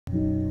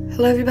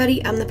Hello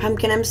everybody, I'm the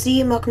Pumpkin MC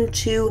and welcome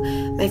to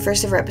my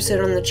first ever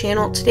episode on the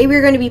channel. Today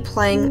we're going to be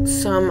playing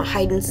some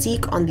hide and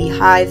seek on the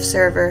Hive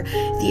server.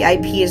 The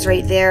IP is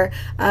right there.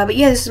 But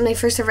yeah, this is my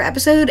first ever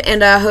episode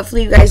and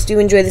hopefully you guys do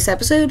enjoy this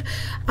episode.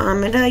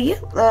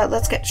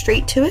 Let's get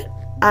straight to it.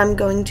 I'm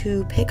going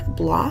to pick a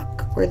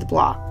block. Where are the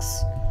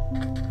blocks?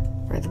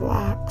 Where are the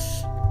blocks?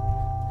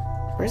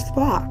 Where's the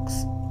blocks?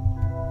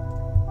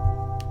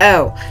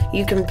 Oh,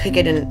 you can pick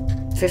it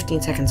in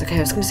 15 seconds. Okay, I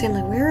was going to say, I'm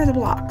like, where are the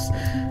blocks?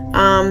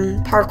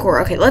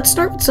 Parkour. Okay, let's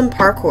start with some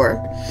parkour.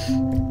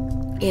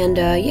 And,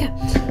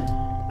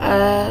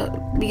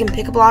 we can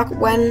pick a block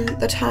when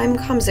the time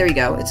comes. There we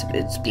go.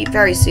 It's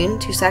very soon.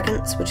 2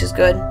 seconds, which is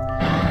good.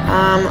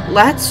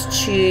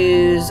 Let's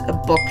choose a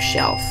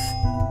bookshelf.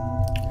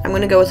 I'm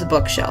gonna go with a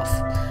bookshelf.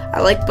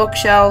 I like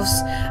bookshelves.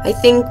 I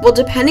think, well,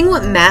 depending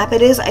what map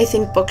it is, I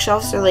think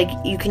bookshelves are, like,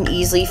 you can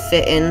easily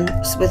fit in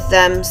with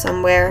them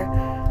somewhere.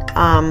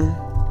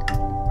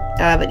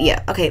 But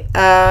yeah, okay.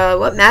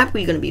 What map are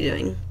we gonna be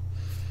doing?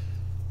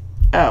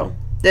 Oh,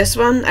 this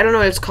one? I don't know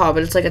what it's called,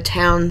 but it's like a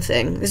town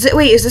thing. Is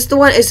this the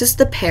one? Is this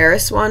the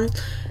Paris one?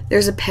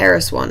 There's a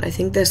Paris one. I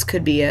think this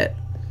could be it.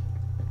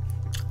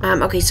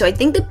 Okay, so I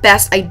think the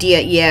best idea,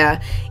 yeah,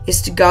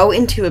 is to go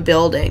into a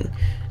building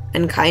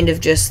and kind of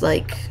just,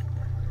 like,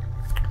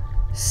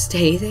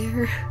 stay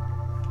there.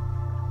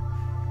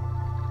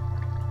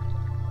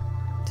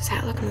 Does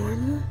that look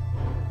normal?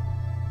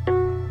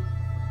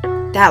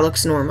 That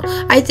looks normal.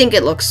 I think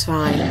it looks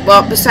fine.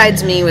 Well,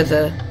 besides me with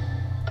a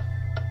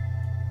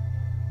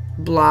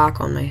block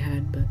on my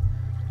head, but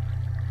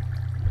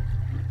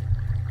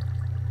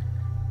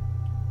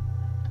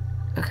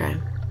okay.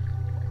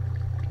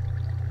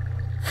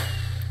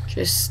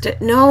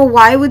 No,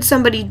 why would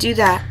somebody do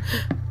that?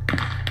 Oh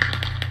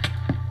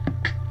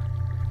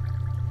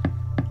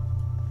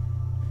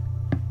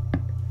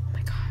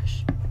my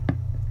gosh. Oh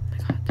my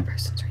god, the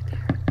person's right there.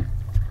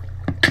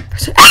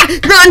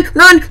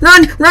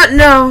 Run,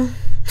 no.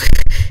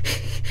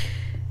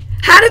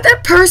 How did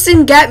that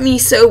person get me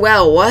so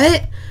well?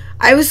 What?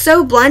 I was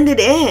so blended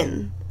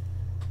in.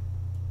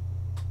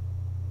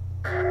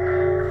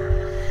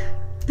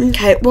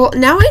 Okay, well,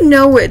 now I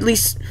know at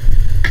least.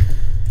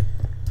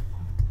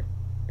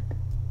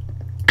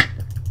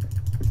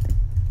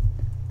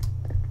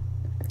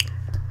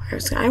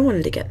 I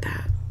wanted to get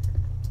that.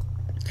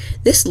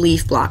 This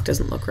leaf block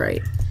doesn't look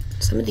right.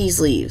 Some of these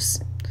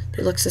leaves,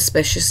 they look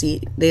suspicious.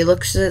 They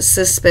look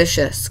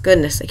suspicious.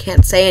 Goodness, I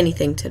can't say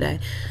anything today.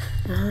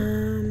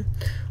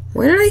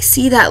 Where did I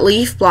see that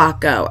leaf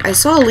block go? I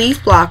saw a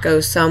leaf block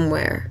go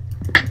somewhere.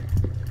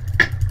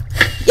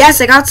 Yes,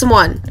 I got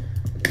someone.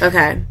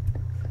 Okay.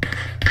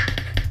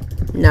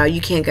 No, you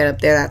can't get up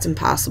there. That's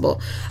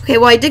impossible. Okay,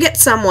 well, I did get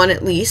someone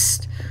at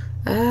least.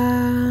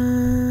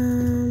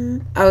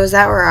 Oh, is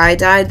that where I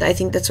died? I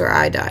think that's where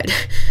I died.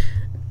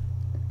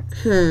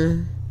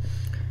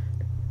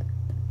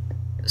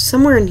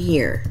 Somewhere in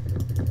here.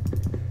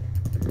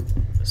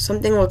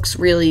 Something looks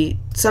really...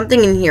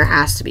 Something in here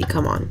has to be.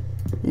 Come on.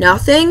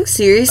 Nothing?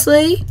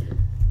 Seriously?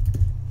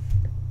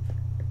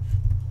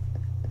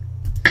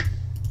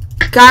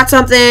 Got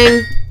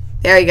something!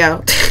 There you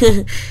go.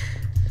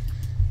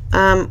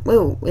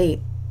 Whoa,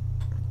 wait.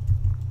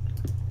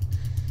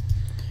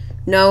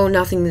 No,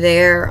 nothing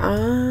there.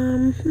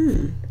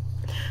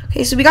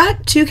 Okay, so we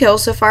got 2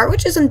 kills so far,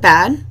 which isn't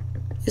bad.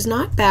 Is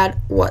not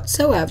bad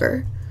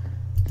whatsoever.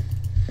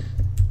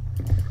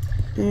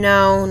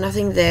 No,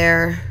 nothing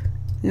there.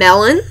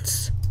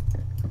 Melons?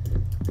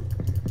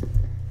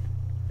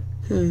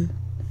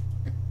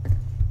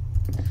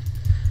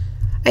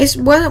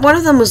 One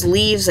of them was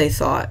leaves, I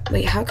thought.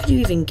 Wait, how could you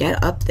even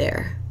get up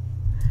there?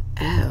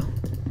 Oh.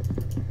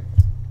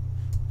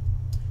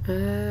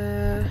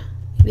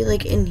 Maybe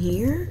like in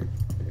here?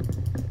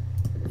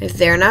 If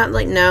they're not,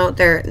 like, no.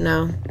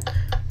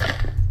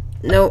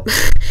 Nope.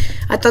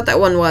 I thought that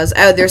one was.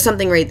 Oh, there's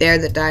something right there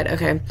that died.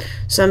 Okay.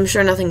 So I'm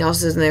sure nothing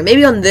else is in there.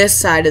 Maybe on this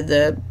side of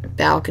the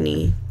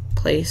balcony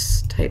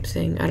place type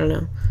thing. I don't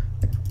know.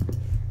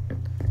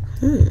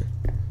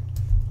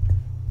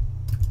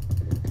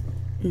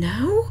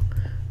 No?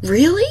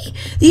 Really?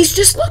 These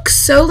just look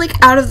so,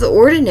 like, out of the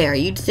ordinary.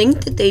 You'd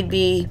think that they'd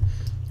be,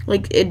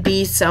 like, it'd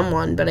be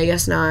someone, but I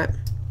guess not.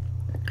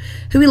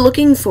 Who are we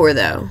looking for,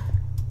 though?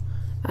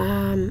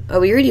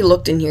 Oh, we already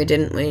looked in here,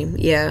 didn't we?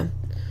 Yeah.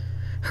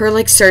 Her,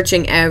 like,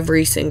 searching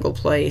every single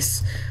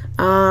place.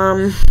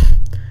 No,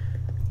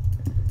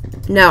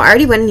 I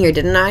already went in here,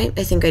 didn't I?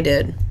 I think I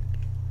did.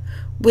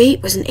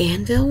 Wait, was an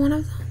anvil one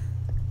of them?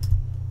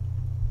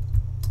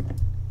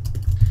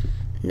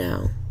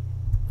 No.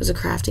 Was a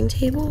crafting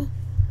table?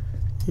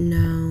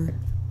 No.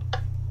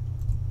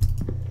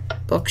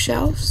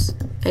 Bookshelves?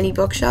 Any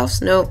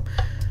bookshelves? Nope.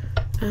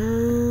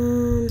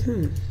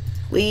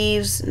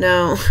 Leaves?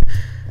 No.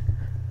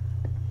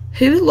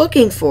 Who are we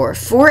looking for?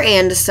 4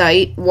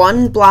 andesite,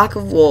 1 block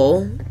of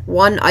wool,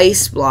 1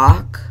 ice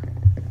block.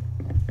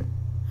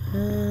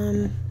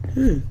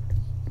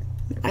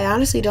 I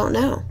honestly don't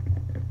know.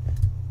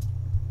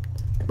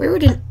 Where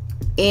would an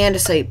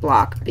andesite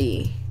block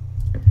be?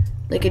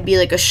 Like, it'd be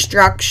like a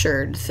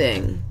structured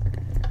thing.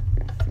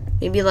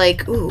 Maybe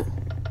like, ooh,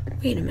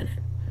 wait a minute.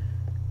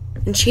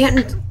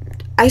 Enchantment.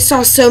 I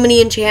saw so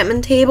many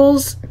enchantment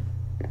tables.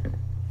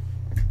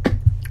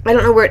 I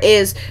don't know where it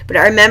is, but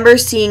I remember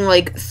seeing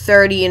like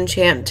 30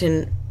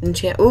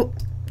 ooh,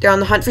 they're on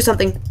the hunt for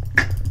something.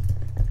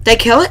 Did I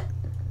kill it?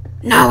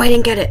 No, I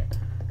didn't get it.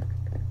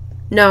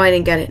 No, I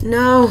didn't get it.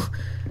 No.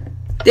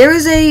 There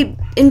was a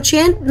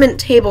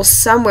enchantment table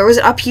somewhere. Was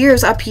it up here? It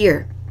was up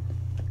here.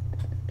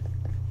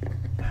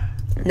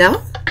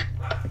 No?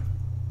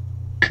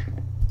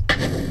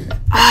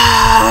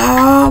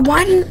 Ah,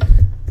 why didn't...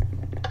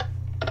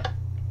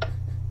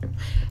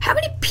 How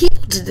many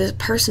people did this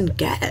person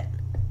get?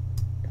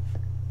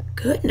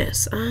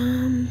 Goodness.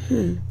 I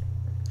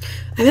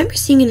remember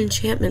seeing an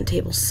enchantment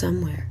table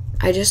somewhere.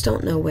 I just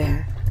don't know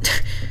where.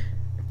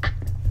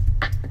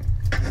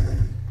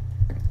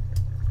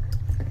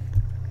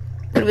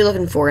 What are we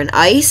looking for? An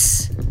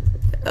ice?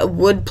 A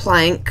wood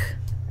plank?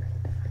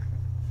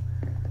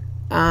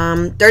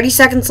 30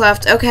 seconds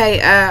left.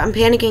 Okay, I'm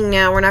panicking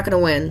now. We're not gonna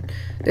win.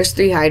 There's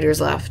 3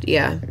 hiders left.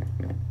 Yeah.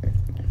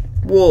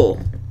 Wool.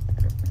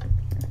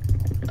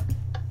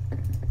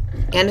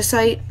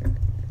 Andesite?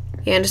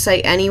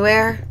 Andesite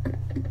anywhere?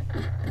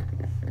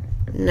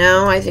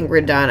 No, I think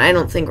we're done. I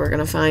don't think we're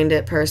gonna find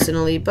it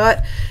personally,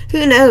 but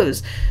who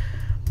knows?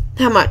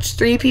 How much?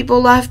 3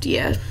 people left?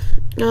 Yeah.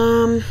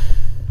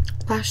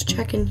 Last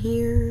check in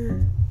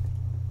here.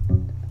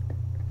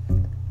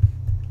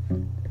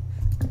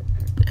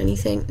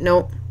 Anything?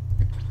 Nope.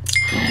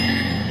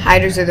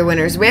 Hiders are the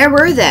winners. Where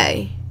were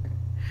they?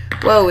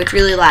 Whoa, it's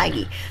really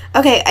laggy.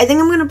 Okay, I think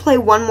I'm gonna play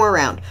one more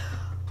round.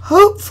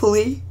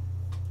 Hopefully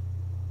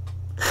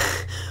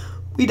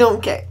we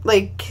don't get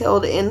like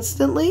killed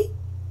instantly,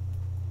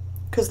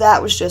 because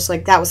that was just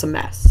like, that was a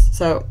mess.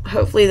 So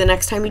hopefully the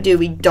next time we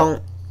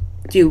don't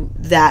do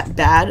that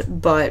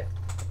bad, but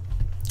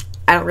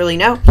I don't really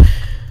know.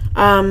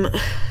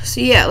 So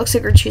yeah, it looks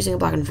like we're choosing a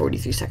block in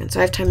 43 seconds, so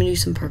I have time to do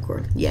some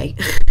parkour. Yay.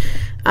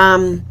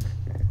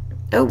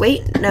 Oh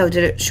wait, no,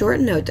 did it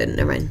shorten? No, it didn't.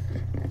 Never mind.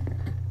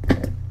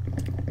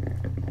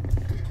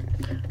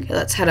 Okay,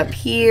 let's head up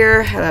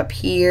here, head up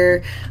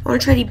here. I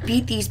want to try to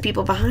beat these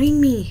people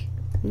behind me.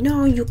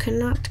 No, you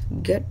cannot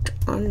get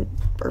on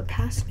or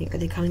past me. Are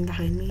they coming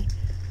behind me?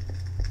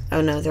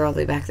 Oh no, they're all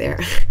the way back there.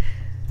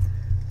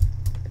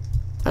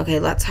 Okay,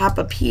 let's hop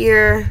up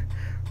here,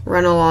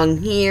 run along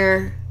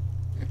here.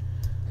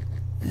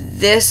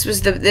 This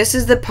is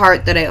the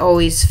part that I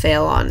always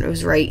fail on. It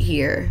was right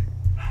here.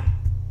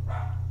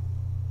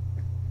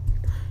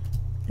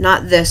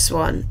 Not this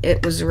one.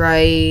 It was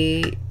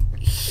right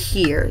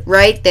here.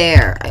 Right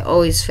there. I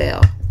always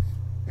fail.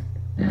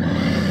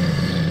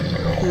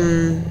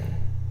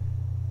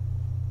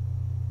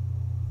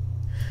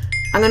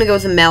 I'm gonna go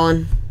with a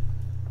melon.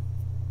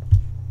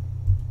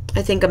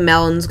 I think a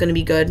melon's gonna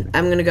be good.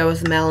 I'm gonna go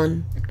with a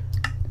melon.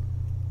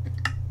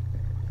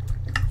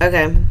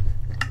 Okay.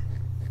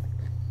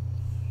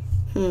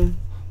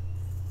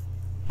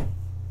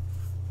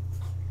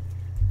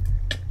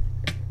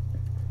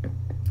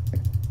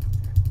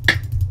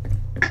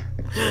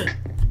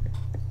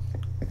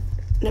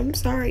 I'm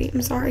sorry.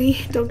 I'm sorry.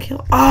 Don't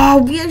kill.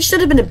 Oh, it should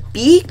have been a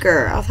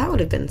beaker. Oh, that would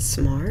have been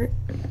smart.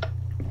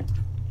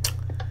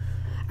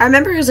 I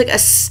remember it was like a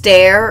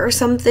stair or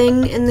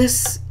something in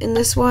this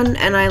one,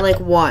 and I like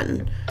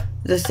won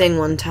the thing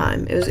one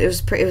time. It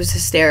was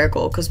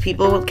hysterical because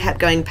people kept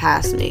going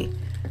past me.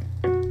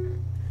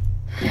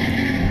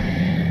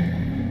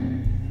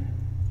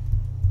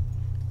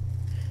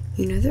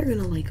 You know they're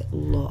gonna like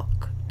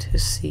look to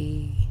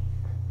see,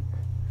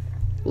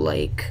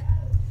 like,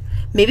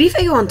 maybe if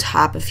I go on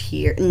top of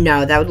here.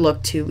 No, that would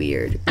look too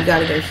weird. We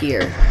gotta go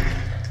here.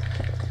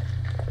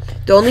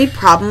 The only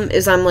problem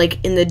is I'm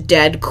like in the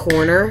dead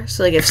corner,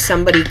 so like if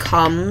somebody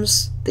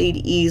comes, they'd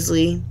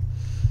easily.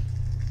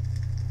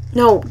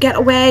 No, get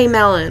away,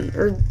 melon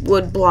or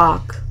wood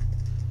block.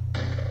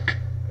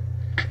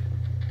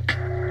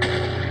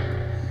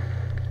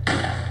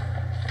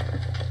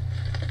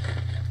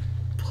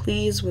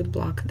 Please, wood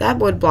block. That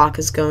wood block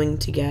is going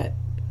to get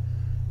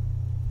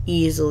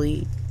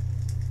easily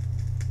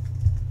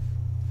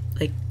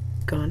like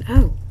gone.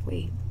 Oh,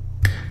 wait.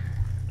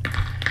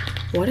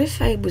 What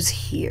if I was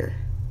here?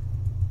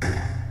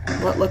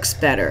 What looks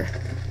better?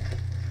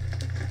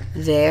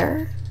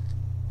 There?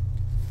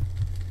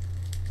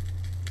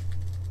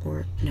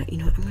 Or, no, you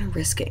know what? I'm gonna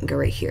risk it and go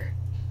right here.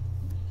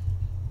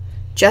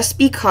 Just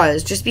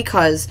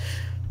because.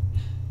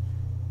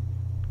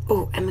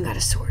 Oh, Emma got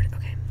a sword.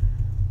 Okay.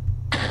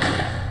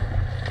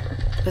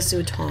 Let's do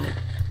a taunt.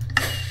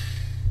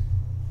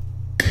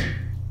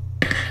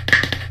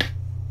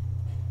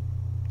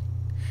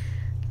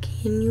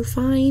 Can you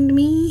find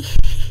me?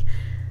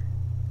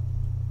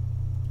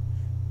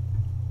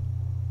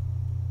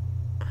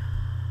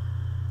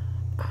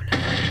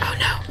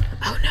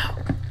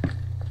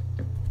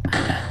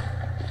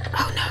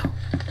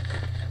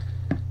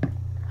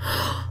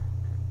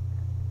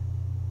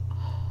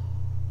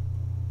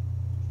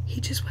 He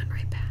just went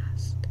right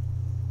past.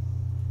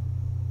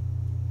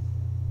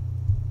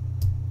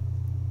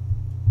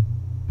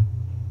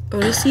 I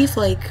want to see if,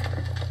 like...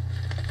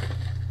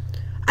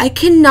 I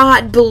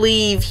cannot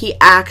believe he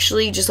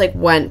actually just, like,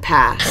 went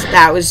past.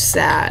 That was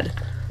sad.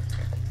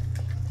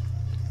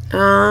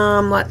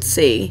 Let's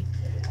see.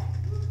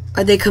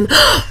 Are they coming?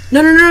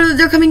 No, no, no, no,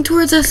 they're coming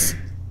towards us.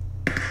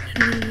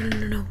 No, no, no, no, no, no, no,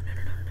 no, no.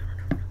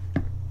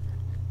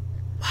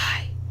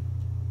 Why?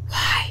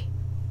 Why?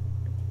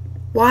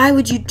 Why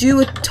would you do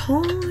a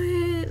taunt?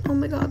 Oh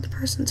my god, the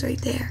person's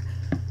right there.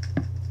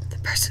 The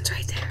person's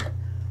right there.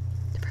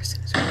 The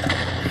person is right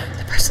there.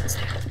 The person's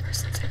there. The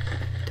person's there.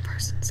 The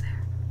person's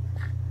there.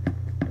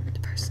 The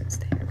person's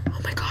there. Oh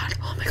my god.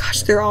 Oh my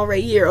gosh, they're all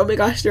right here. Oh my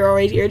gosh, they're all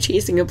right here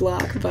chasing a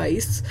block of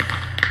ice.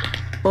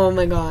 Oh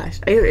my gosh.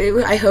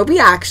 I hope we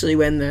actually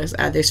win this.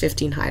 There's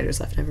 15 hiders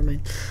left. Never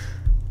mind.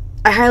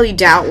 I highly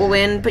doubt we'll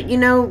win, but you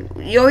know,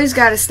 you always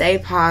gotta stay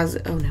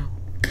positive. Oh no.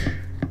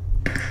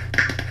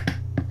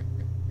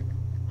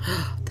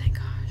 Oh, thank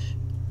gosh.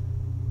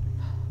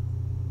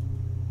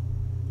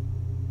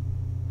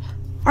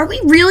 Are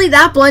we really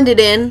that blended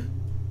in?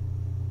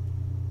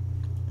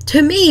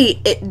 To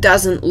me, it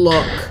doesn't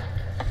look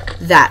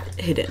that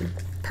hidden.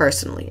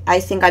 Personally,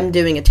 I think I'm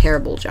doing a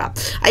terrible job.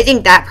 I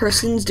think that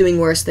person's doing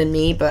worse than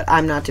me, but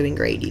I'm not doing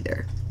great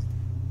either.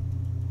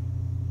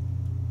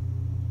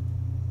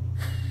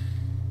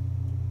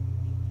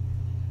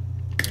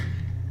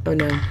 Oh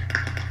no.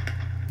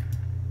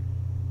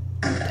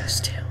 Those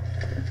two.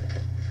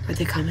 Are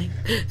they coming?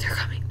 They're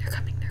coming. They're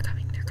coming. They're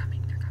coming. They're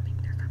coming. They're coming.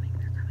 They're coming.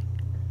 They're coming.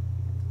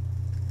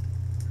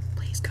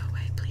 Please go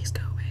away. Please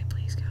go away.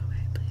 Please go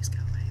away. Please go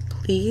away.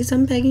 Please,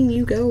 I'm begging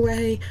you, go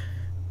away.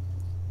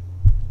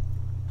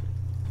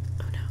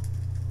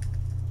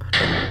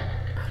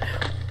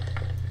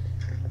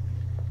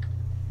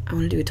 I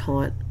want to do a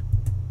taunt.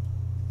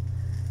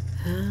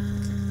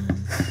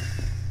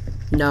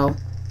 No.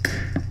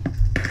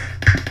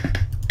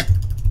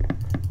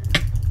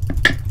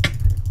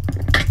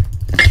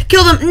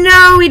 Kill them!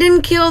 No, he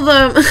didn't kill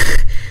them!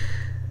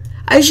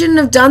 I shouldn't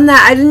have done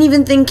that. I didn't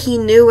even think he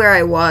knew where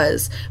I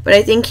was. But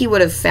I think he would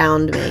have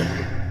found me.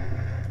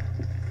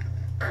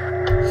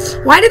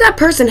 Why did that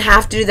person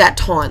have to do that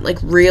taunt? Like,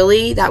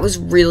 really? That was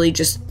really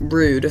just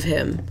rude of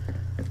him.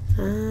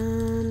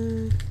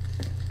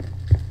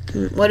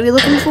 What are we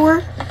looking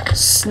for?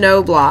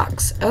 Snow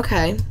blocks.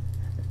 Okay.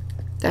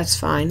 That's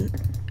fine.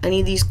 Any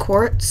of these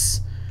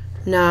quartz?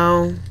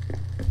 No.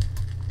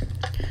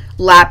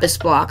 Lapis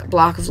block.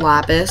 Block of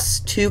lapis.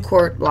 2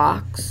 quart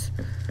blocks.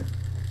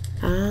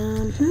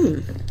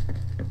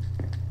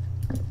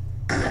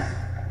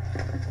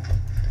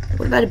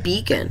 What about a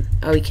beacon?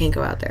 Oh, we can't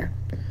go out there.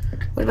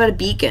 What about a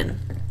beacon?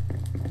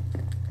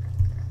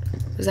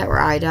 Was that where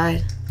I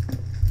died?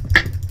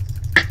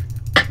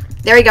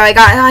 There we go, I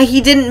got, he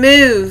didn't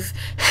move.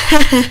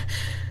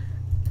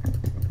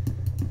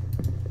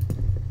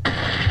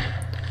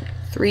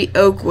 3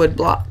 oak wood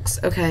blocks,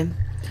 okay.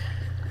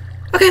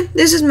 Okay,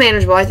 this is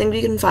manageable, I think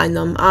we can find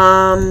them.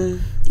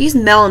 These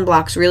melon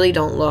blocks really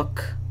don't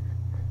look.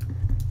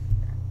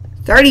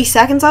 30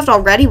 seconds left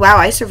already? Wow,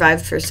 I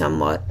survived for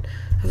somewhat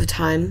of a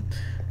time.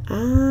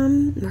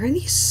 Where are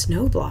these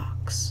snow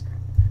blocks?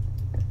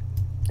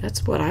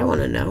 That's what I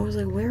want to know. I was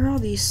like, where are all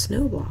these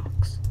snow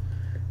blocks?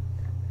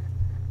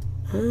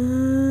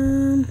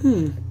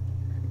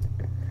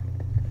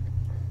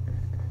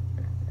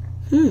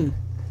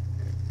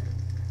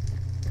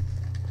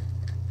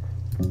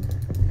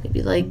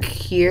 Maybe like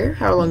here?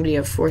 How long do you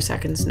have? 4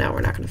 seconds? No,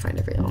 we're not going to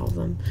find all of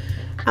them.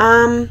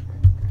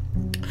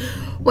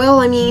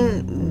 Well, I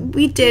mean,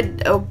 we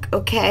did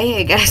okay,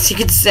 I guess you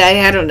could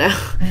say. I don't know.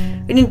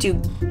 We didn't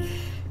do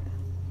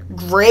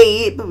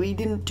great, but we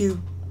didn't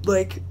do,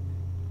 like,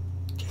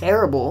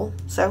 terrible.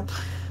 So,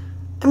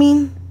 I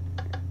mean,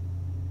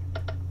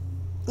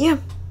 yeah.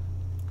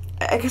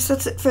 I guess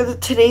that's it for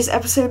today's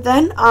episode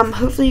then.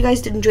 Hopefully you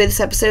guys did enjoy this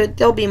episode.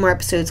 There'll be more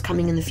episodes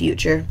coming in the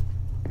future.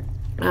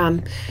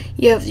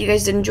 Yeah, if you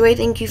guys did enjoy,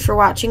 thank you for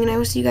watching, and I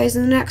will see you guys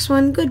in the next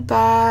one.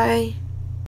 Goodbye.